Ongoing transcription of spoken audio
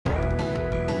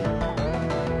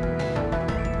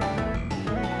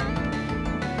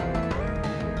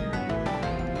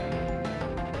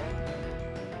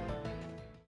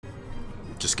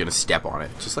just gonna step on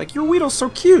it. Just like, your Weedle's so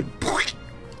cute.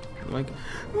 I'm like,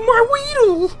 my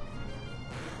Weedle!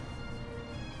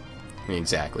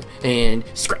 Exactly. And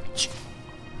scratch.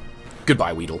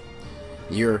 Goodbye, Weedle.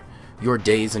 Your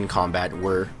days in combat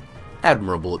were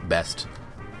admirable at best.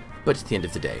 But at the end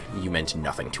of the day, you meant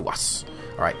nothing to us.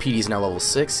 Alright, PD's now level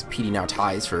 6. PD now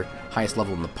ties for highest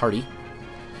level in the party.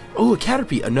 Oh, a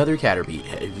Caterpie! Another Caterpie.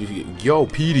 Yo,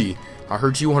 PD, I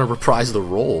heard you want to reprise the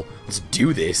role. Let's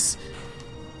do this.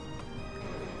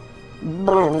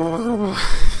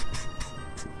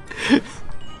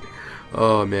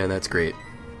 Oh man, that's great.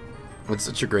 It's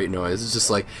such a great noise. It's just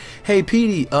like, hey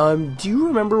PD, do you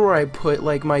remember where I put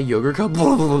like my yogurt cup?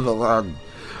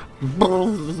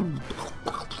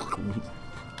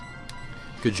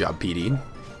 Good job, PD.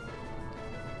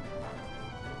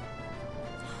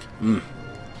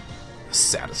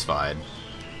 Satisfied.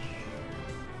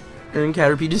 And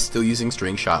Caterpie just still using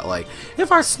string shot like,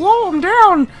 if I slow him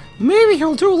down, maybe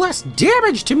he'll do less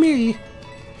damage to me.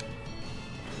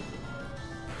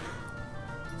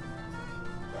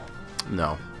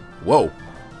 No. Whoa.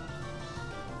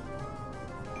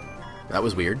 That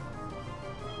was weird.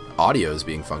 Audio is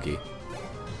being funky.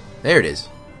 There it is.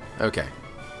 Okay.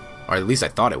 Or at least I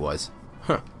thought it was.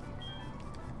 Huh.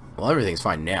 Well, everything's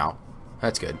fine now.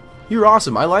 That's good. You're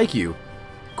awesome. I like you.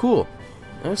 Cool.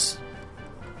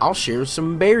 I'll share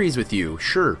some berries with you.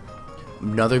 Sure.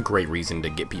 Another great reason to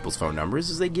get people's phone numbers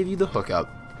is they give you the hookup.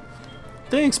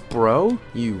 Thanks, bro.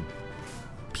 You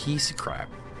piece of crap.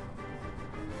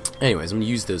 Anyways, I'm going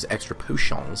to use those extra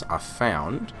potions I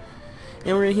found.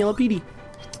 And we're going to heal up PD.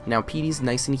 Now PD's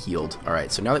nice and healed.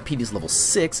 Alright, so now that PD's level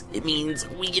 6, it means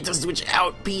we get to switch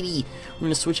out PD. We're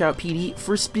going to switch out PD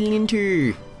for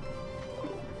Splinter.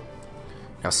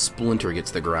 Now Splinter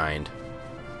gets the grind.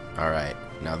 Alright,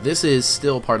 now this is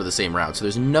still part of the same route, so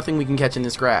there's nothing we can catch in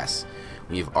this grass.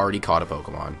 We've already caught a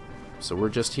Pokemon. So we're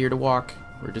just here to walk.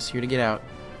 We're just here to get out.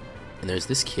 And there's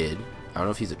this kid. I don't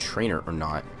know if he's a trainer or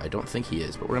not. I don't think he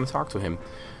is, but we're going to talk to him.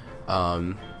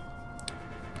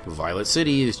 Violet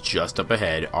City is just up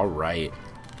ahead. Alright.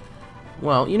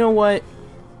 Well, you know what?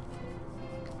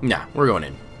 Nah, we're going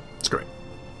in. Screw it.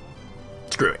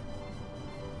 Screw it.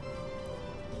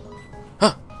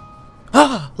 Huh.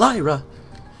 Ah, Lyra!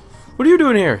 What are you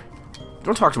doing here?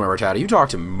 Don't talk to my Rattata, you talk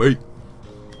to me.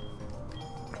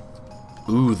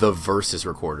 Ooh, the Versus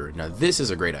Recorder. Now this is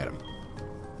a great item.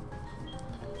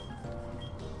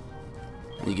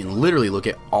 You can literally look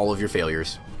at all of your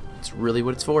failures. It's really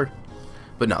what it's for.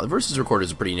 But no, the Versus Recorder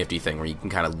is a pretty nifty thing where you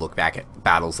can kind of look back at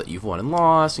battles that you've won and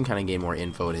lost and kind of gain more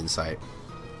info and insight.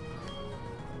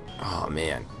 Oh,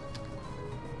 man.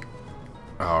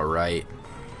 Alright.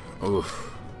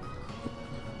 Oof.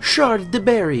 Shard the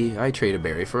berry. I trade a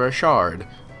berry for a shard.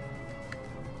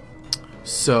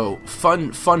 So,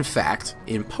 fun fact,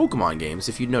 in Pokemon games,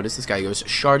 if you notice, this guy goes,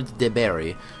 Shard the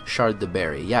berry, Shard the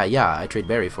berry. Yeah, I trade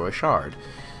berry for a shard.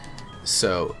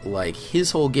 So, like, his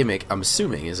whole gimmick, I'm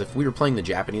assuming, is if we were playing the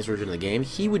Japanese version of the game,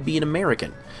 he would be an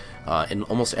American. In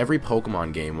almost every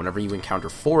Pokemon game, whenever you encounter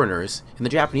foreigners, in the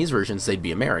Japanese versions, they'd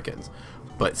be Americans.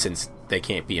 But since they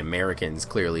can't be Americans,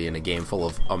 clearly, in a game full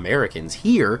of Americans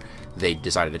here, they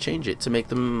decided to change it to make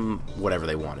them whatever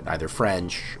they wanted, either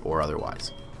French or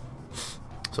otherwise.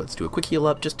 So let's do a quick heal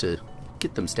up just to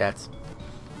get them stats,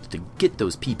 just to get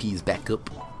those PPs back up.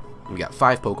 We got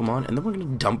 5 Pokemon, and then we're going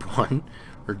to dump one.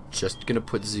 We're just going to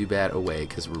put Zubat away,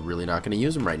 because we're really not going to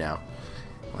use him right now.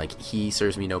 Like, he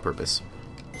serves me no purpose.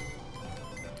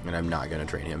 And I'm not going to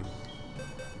train him.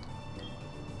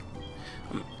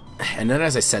 And then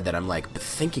as I said that, I'm like, but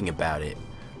thinking about it,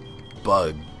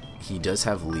 Bug, he does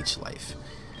have Leech Life.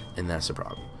 And that's a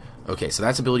problem. Okay, so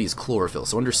that's ability is Chlorophyll.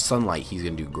 So under Sunlight, he's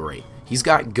going to do great. He's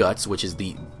got Guts, which is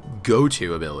the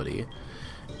go-to ability.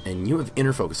 And you have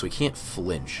Inner Focus, so he can't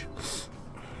flinch.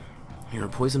 You're a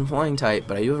Poison Flying type,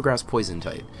 but I do have a Grass Poison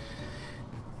type.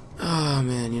 Oh,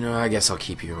 man, you know, I guess I'll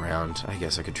keep you around. I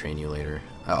guess I could train you later.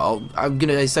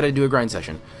 I said I'd do a grind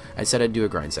session.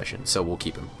 So we'll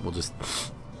keep him. We'll just...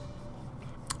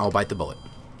 I'll bite the bullet.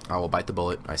 I will bite the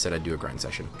bullet. I said I'd do a grind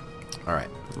session. Alright,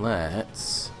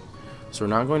 let's... So we're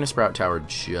not going to Sprout Tower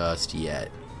just yet,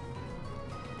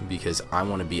 because I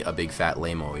want to be a big fat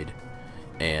lameoid,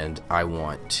 and I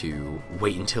want to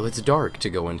wait until it's dark to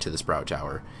go into the Sprout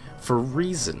Tower, for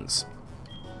reasons.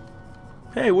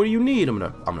 Hey, what do you need? I'm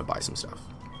gonna buy some stuff.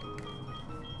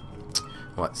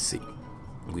 Let's see.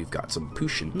 We've got some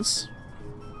potions.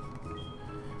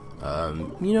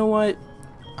 You know what?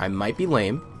 I might be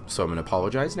lame, so I'm gonna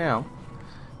apologize now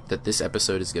that this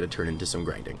episode is gonna turn into some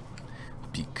grinding.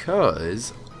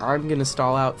 Because I'm going to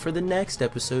stall out for the next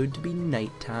episode to be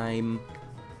nighttime.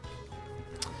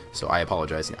 So I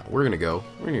apologize now. We're gonna go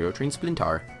train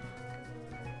Splinter.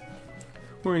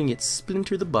 We're gonna get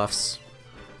Splinter the buffs.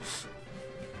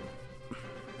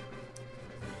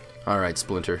 Alright,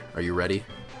 Splinter, are you ready?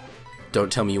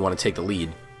 Don't tell me you want to take the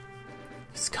lead.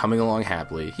 He's coming along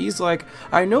happily. He's like,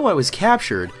 I know I was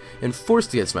captured and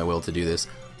forced against my will to do this,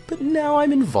 but now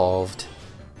I'm involved.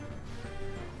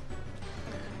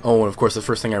 Oh, and of course the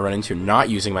first thing I run into not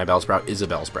using my Bellsprout is a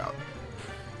Bellsprout.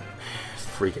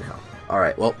 Freaking hell.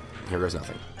 Alright, well, here goes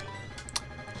nothing.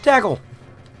 Tackle!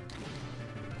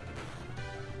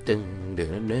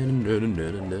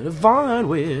 Vine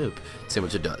Whip! See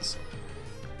what it does.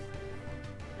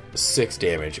 6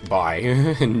 damage.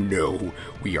 Bye. No,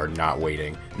 we are not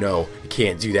waiting. No, you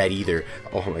can't do that either.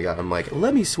 Oh my god, I'm like,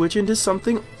 let me switch into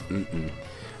something.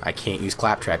 I can't use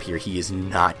Claptrap here. He is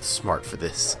not smart for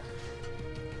this.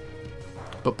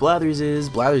 But Blathers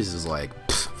is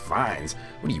like, fines.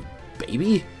 What are you,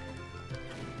 baby?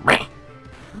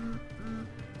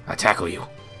 I tackle you.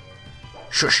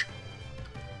 Shush.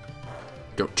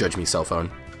 Don't judge me, cell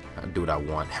phone. I do what I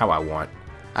want, how I want.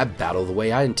 I battle the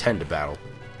way I intend to battle.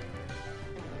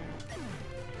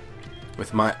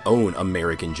 With my own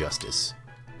American justice.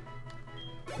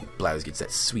 Blathers gets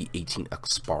that sweet 18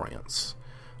 experience.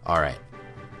 Alright.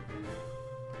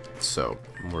 So,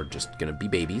 we're just gonna be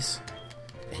babies.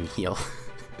 And heal.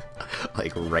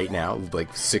 Like, right now.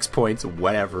 Like, 6 points,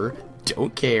 whatever.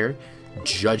 Don't care.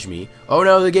 Judge me. Oh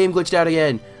no, the game glitched out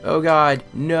again. Oh god.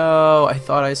 No, I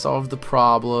thought I solved the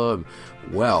problem.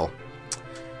 Well.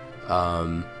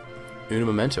 Una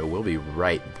momento. We'll be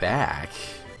right back.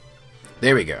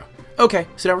 There we go. Okay,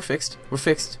 so now we're fixed. We're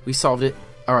fixed. We solved it.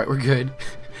 Alright, we're good.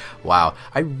 Wow,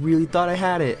 I really thought I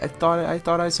had it. I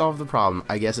thought I solved the problem.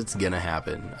 I guess it's gonna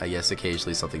happen. I guess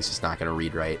occasionally something's just not gonna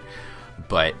read right.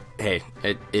 But, hey,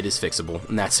 it is fixable,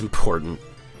 and that's important.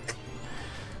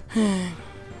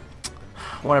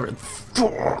 Whatever.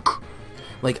 Fuck!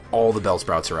 Like, all the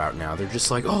Bellsprouts are out now. They're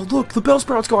just like, oh, look, the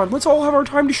Bellsprout's gone. Let's all have our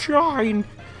time to shine.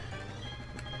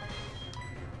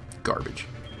 Garbage.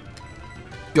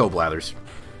 Go, Blathers.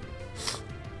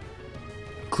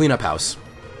 Clean up house.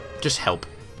 Just help.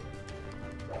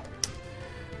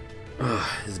 Ugh,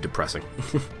 this is depressing.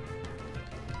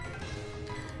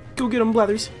 Go get him,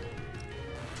 Blathers.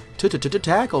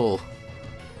 Tackle.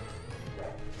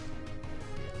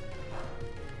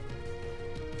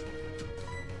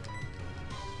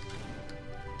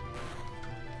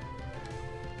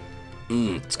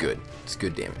 It's good. It's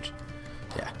good damage.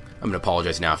 Yeah. I'm gonna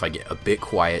apologize now if I get a bit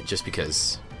quiet, just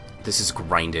because this is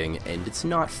grinding and it's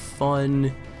not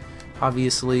fun,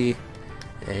 obviously,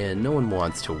 and no one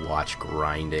wants to watch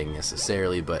grinding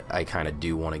necessarily, but I kind of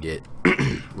do want to get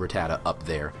Rattata up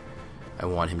there. I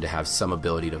want him to have some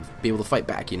ability to be able to fight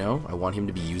back, you know? I want him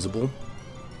to be usable,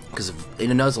 because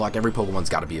in a Nuzlocke, every Pokemon's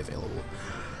got to be available.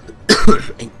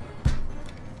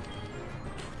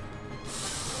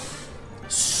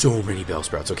 So many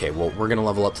Bellsprouts. Okay, well, we're going to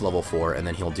level up to level 4, and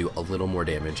then he'll do a little more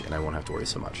damage, and I won't have to worry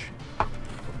so much.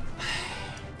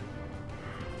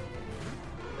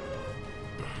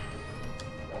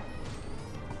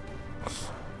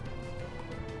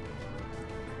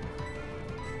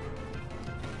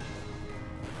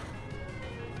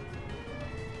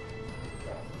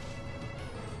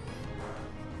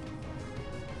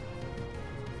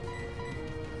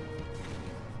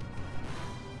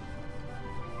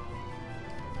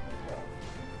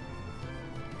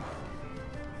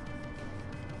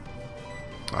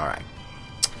 Alright.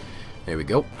 There we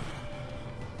go.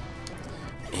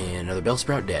 And another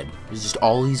Bellsprout dead. There's just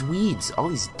all these weeds. All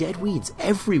these dead weeds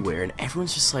everywhere. And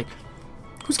everyone's just like,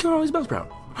 who's killing all these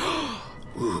Bellsprout?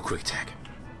 Ooh, quick attack.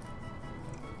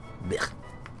 Blech.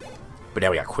 But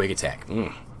now we got quick attack.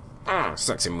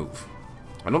 Sexy move.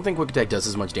 I don't think quick attack does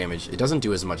as much damage. It doesn't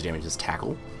do as much damage as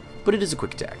tackle. But it is a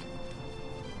quick attack.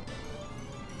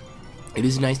 It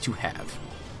is nice to have.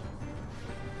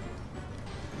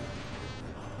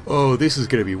 Oh, this is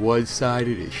gonna be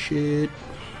one-sided as shit.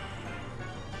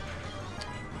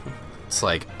 It's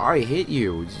like, I hit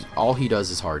you. All he does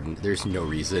is harden. There's no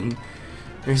reason.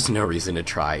 There's no reason to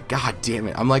try. God damn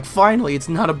it. I'm like, finally, it's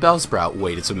not a Bellsprout.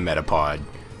 Wait, it's a Metapod.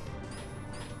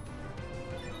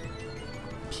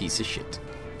 Piece of shit.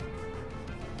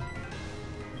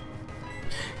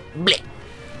 Blech.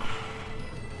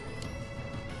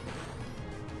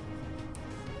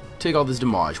 Take all this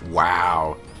damage.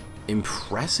 Wow.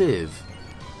 Impressive.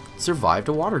 Survived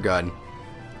a water gun.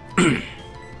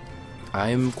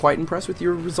 I'm quite impressed with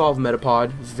your resolve,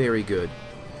 Metapod. Very good.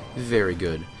 Very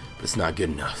good. But it's not good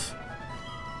enough.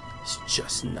 It's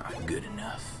just not good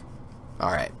enough.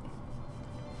 Alright.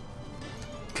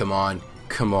 Come on.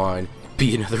 Come on.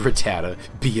 Be another Rattata.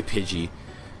 Be a Pidgey.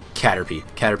 Caterpie.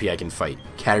 Caterpie I can fight.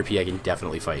 Caterpie I can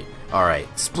definitely fight. Alright,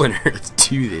 Splinter, let's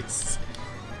do this.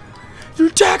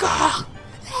 Dagger!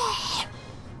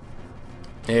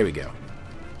 There we go.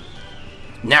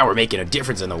 Now we're making a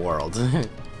difference in the world.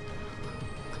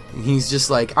 He's just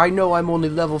like, I know I'm only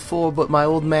level 4, but my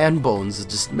old man bones is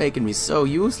just making me so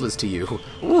useless to you.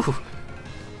 Ooh.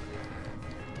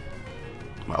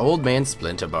 My old man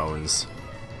Splinter Bones.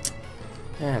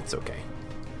 That's okay.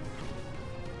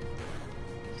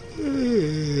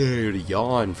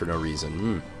 Yawn for no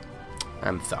reason.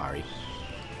 I'm sorry.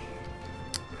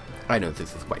 I know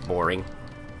this is quite boring.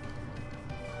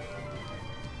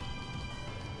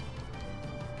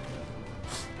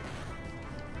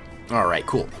 Alright,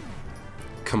 cool.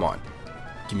 Come on.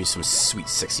 Give me some sweet,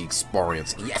 sexy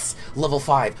experience. Yes! Level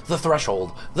 5! The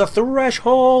threshold! The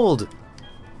threshold!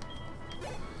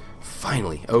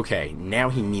 Finally. Okay, now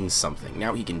he means something.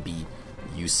 Now he can be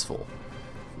useful.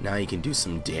 Now he can do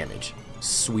some damage.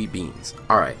 Sweet beans.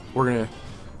 Alright, we're gonna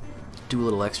do a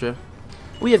little extra.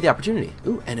 We have the opportunity.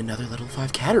 Ooh, and another level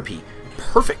 5 Caterpie.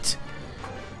 Perfect!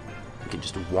 We can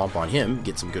just womp on him,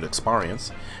 get some good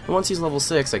experience. And once he's level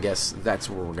 6, I guess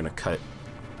that's where we're gonna cut it.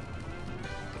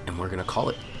 And we're gonna call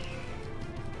it.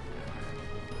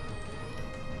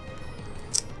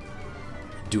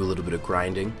 Do a little bit of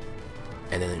grinding.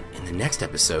 And then in the next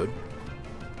episode,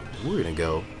 we're gonna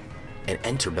go and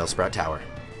enter Bellsprout Tower.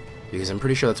 Because I'm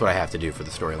pretty sure that's what I have to do for the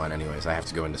storyline anyways. I have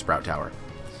to go into Sprout Tower.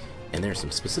 And there's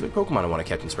some specific Pokemon I want to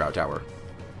catch in Sprout Tower.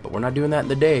 But we're not doing that in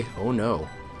the day. Oh no.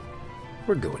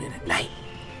 We're going in at night.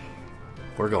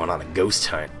 We're going on a ghost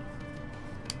hunt.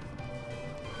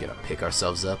 Gonna pick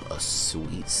ourselves up a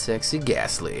sweet, sexy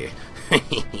Ghastly.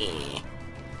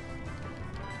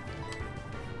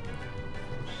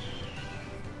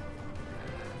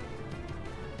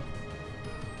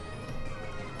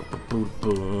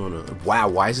 Wow,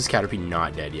 why is this Caterpie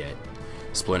not dead yet?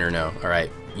 Splinter, no.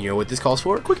 Alright, you know what this calls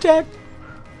for? Quick tag!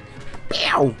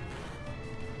 Bow!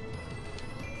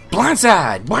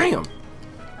 Blindside! Bam!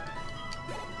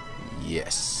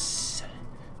 Yes.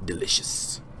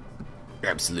 Delicious.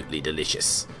 Absolutely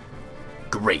delicious.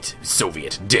 Great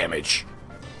Soviet damage.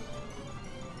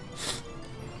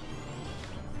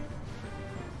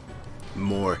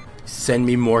 More. Send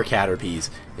me more Caterpies.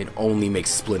 It only makes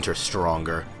Splinter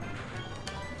stronger.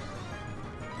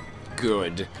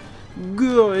 Good.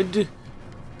 Good.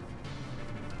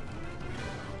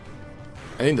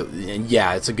 I think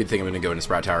yeah, it's a good thing I'm going to go into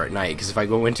Sprout Tower at night, because if I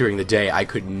go in during the day, I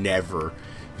could never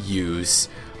use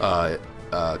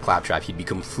Claptrap. He'd be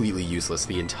completely useless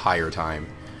the entire time.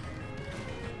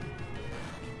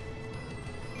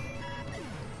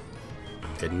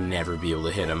 I'd never be able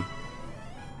to hit him.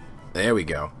 There we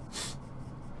go.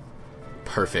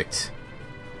 Perfect.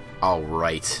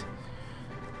 Alright.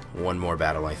 One more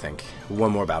battle, I think.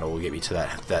 One more battle will get me to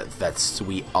that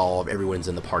sweet everyone's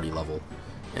in the party level.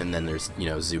 And then there's, you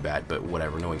know, Zubat, but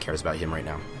whatever, no one cares about him right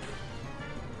now.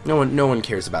 No one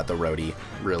cares about the roadie,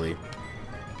 really.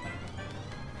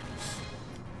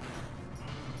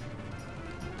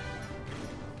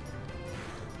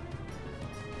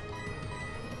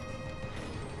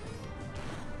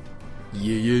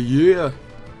 Yeah.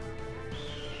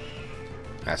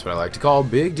 That's what I like to call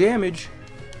big damage.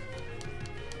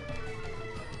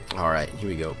 Alright, here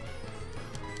we go.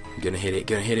 Gonna hit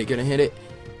it.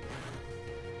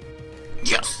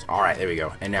 Yes! Alright, there we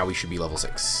go. And now we should be level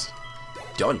 6.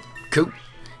 Done. Cool.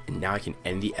 And now I can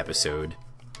end the episode.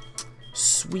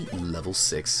 Sweet level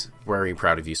 6. We're very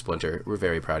proud of you, Splinter. We're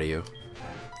very proud of you.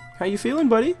 How you feeling,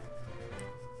 buddy?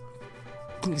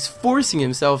 He's forcing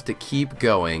himself to keep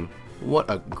going. What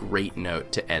a great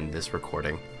note to end this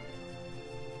recording.